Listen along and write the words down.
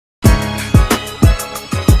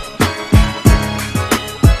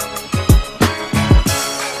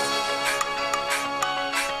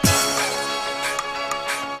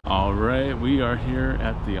are here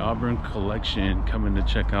at the Auburn Collection, coming to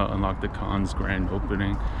check out Unlock the Con's grand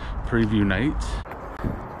opening preview night.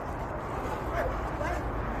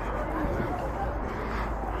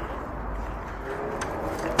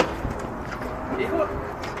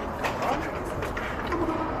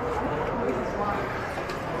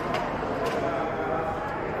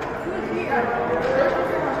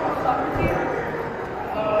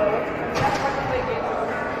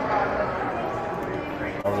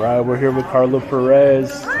 Alright, we're here with Carla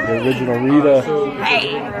Perez, the original Rita.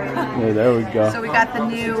 Hey! Yeah, there we go. So we got the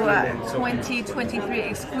new 2023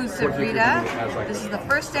 exclusive Rita. This is the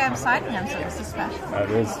first day I'm signing them, so this is special. That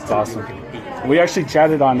is, it's awesome. We actually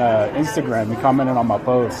chatted on Instagram. You commented on my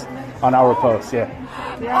post, on our post, yeah.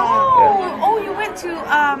 Oh, you went to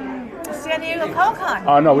San Diego Comic-Con.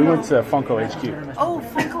 Oh no, we went to Funko HQ. Oh,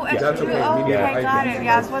 Funko HQ. That's okay. Oh, okay, got it.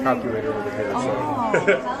 Yeah, I was wondering. Copyrighted over here,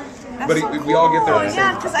 Oh. But we all get there. Oh,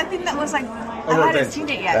 yeah, because I think that was like, I hadn't seen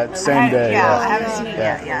it yet. That same day, yeah. I haven't seen it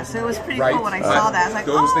yet, yeah. So it was pretty cool when I saw that. I was like,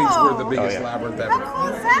 those things were the oh, biggest labyrinth ever. how cool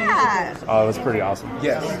is that? Oh, it was pretty awesome.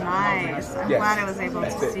 Yes. Nice. I'm glad I was able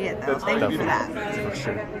to see it, though. Thank you for that. For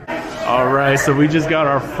sure. Alright, so we just got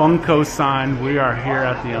our Funko signed. We are here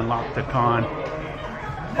at the Unlock the Con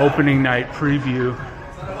opening night preview.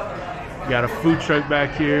 We got a food truck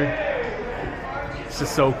back here. It's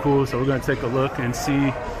just so cool. So we're going to take a look and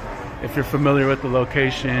see. If you're familiar with the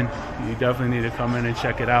location, you definitely need to come in and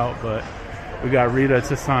check it out. But we got Rita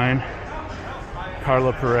to sign,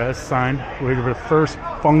 Carla Perez signed. We're the first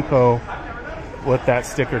Funko with that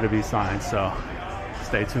sticker to be signed, so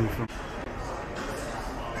stay tuned for.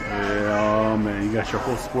 Yeah, man, you got your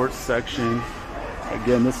whole sports section.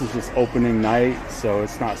 Again, this is just opening night, so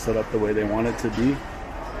it's not set up the way they want it to be.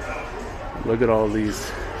 Look at all these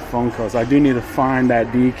Funkos. I do need to find that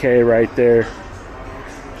DK right there.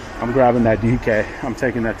 I'm grabbing that DK. I'm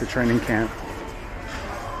taking that to training camp.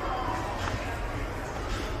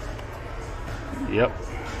 Yep,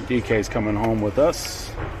 DK's coming home with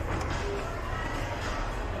us.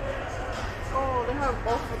 Oh, they have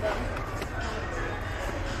both of them.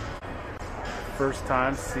 First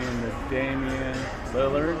time seeing the Damian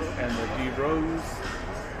Lillard and the D Rose.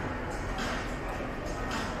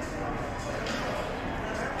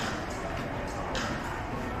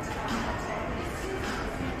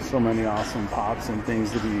 So many awesome pops and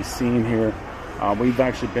things to be seen here. We've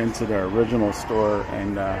actually been to their original store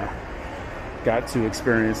and got to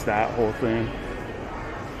experience that whole thing.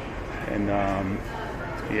 And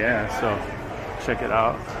yeah, so check it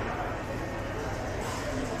out.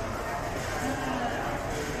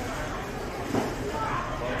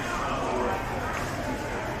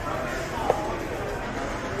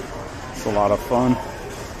 It's a lot of fun.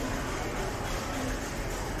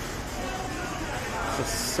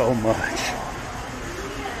 Just so much.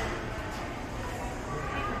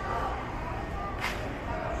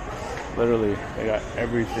 Literally, they got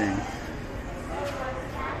everything.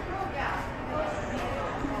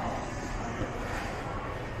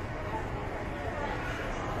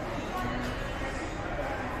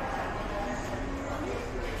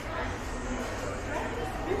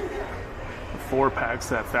 The 4-packs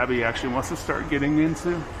that Fabi actually wants to start getting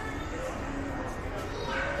into.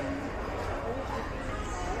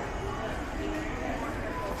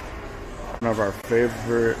 One of our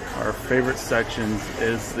favorite sections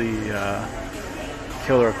is the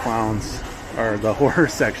Killer Clowns, or the horror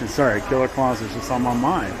section. Sorry, Killer Clowns is just on my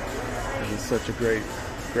mind. It's such a great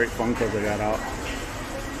Funko they got out.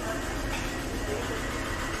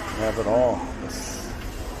 We have it all. This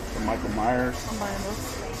the Michael Myers.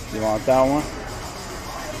 You want that one?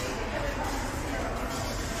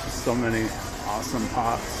 Just so many awesome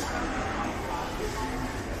pops.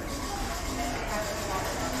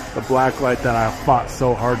 The black light that I fought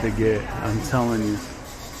so hard to get, I'm telling you.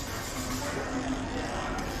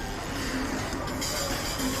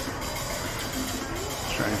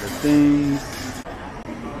 Stranger Things.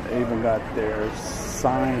 They even got their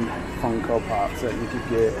signed Funko Pops that you could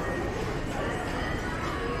get.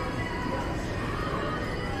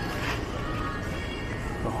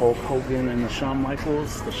 The Hulk Hogan and the Shawn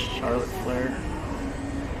Michaels, the Charlotte Flair.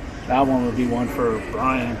 That one would be one for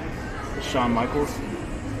Brian, the Shawn Michaels.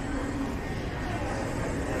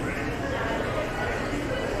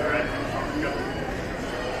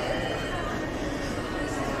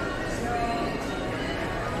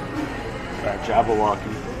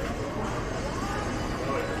 Jabberwocky.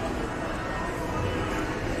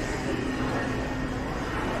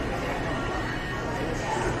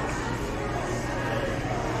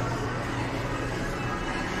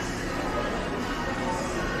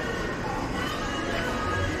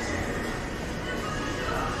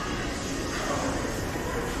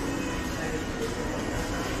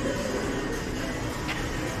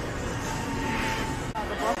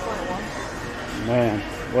 Man,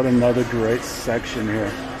 what another great section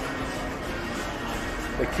here.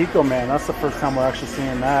 The Kiko, man, that's the first time we're actually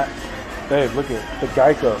seeing that. Dave, look at the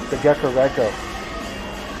Geico, the Gecko.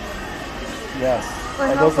 Yes. I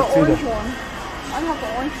have the orange one. I have the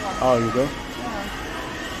orange one. Oh, you do? Yeah.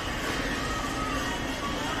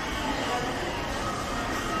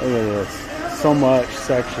 Look at this. So much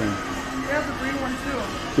section. They have the green one too.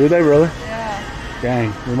 Do they really? Yeah.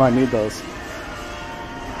 Dang, we might need those.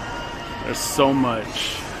 There's so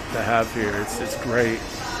much to have here. It's great.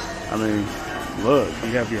 I mean, look,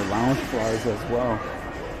 you have your lounge flies as well.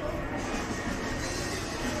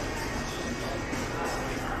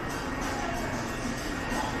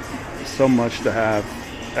 So much to have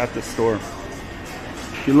at the store.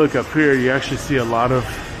 If you look up here, you actually see a lot of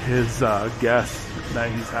his guests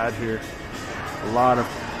that he's had here. A lot of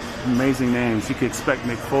amazing names. You could expect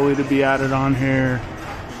Mick Foley to be added on here.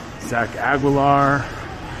 Zach Aguilar.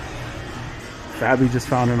 Fabi just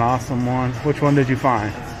found an awesome one. Which one did you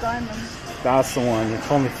find? It's diamond. That's the one. It's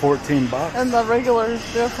only $14. And the regular,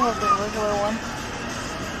 they also have the regular one.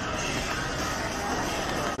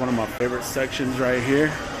 One of my favorite sections right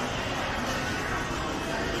here.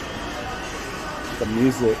 The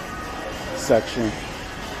music section.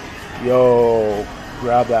 Yo,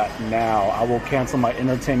 grab that now. I will cancel my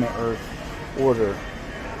Entertainment Earth order.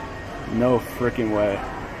 No freaking way.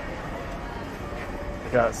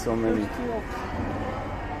 Got so many.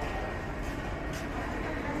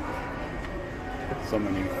 So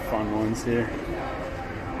many fun ones here.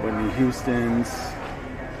 Whitney Houston's.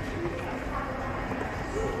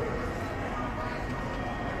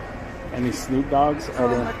 Any Snoop Dogs? Oh,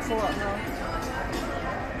 that's a lot more.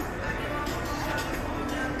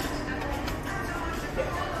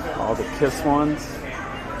 All the Kiss ones.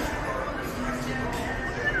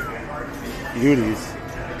 Beauties.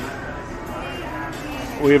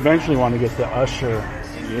 We eventually want to get the Usher.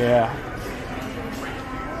 Yeah.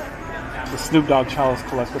 The Snoop Dogg Chalice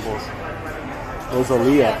collectibles.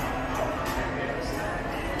 Rosalia.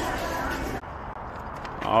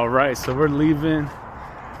 Alright, so we're leaving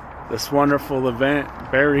this wonderful event.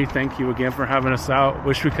 Barry, thank you again for having us out.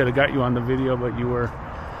 Wish we could have got you on the video, but you were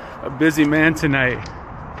a busy man tonight.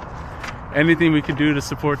 Anything we could do to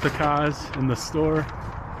support the cause in the store,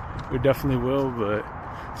 we definitely will, but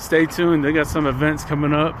stay tuned. They got some events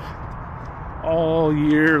coming up all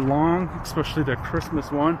year long, especially their Christmas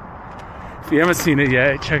one. If you haven't seen it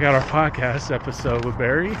yet, check out our podcast episode with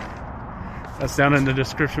Barry. That's down in the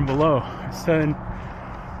description below.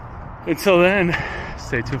 Until then,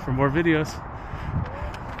 stay tuned for more videos.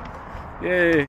 Yay!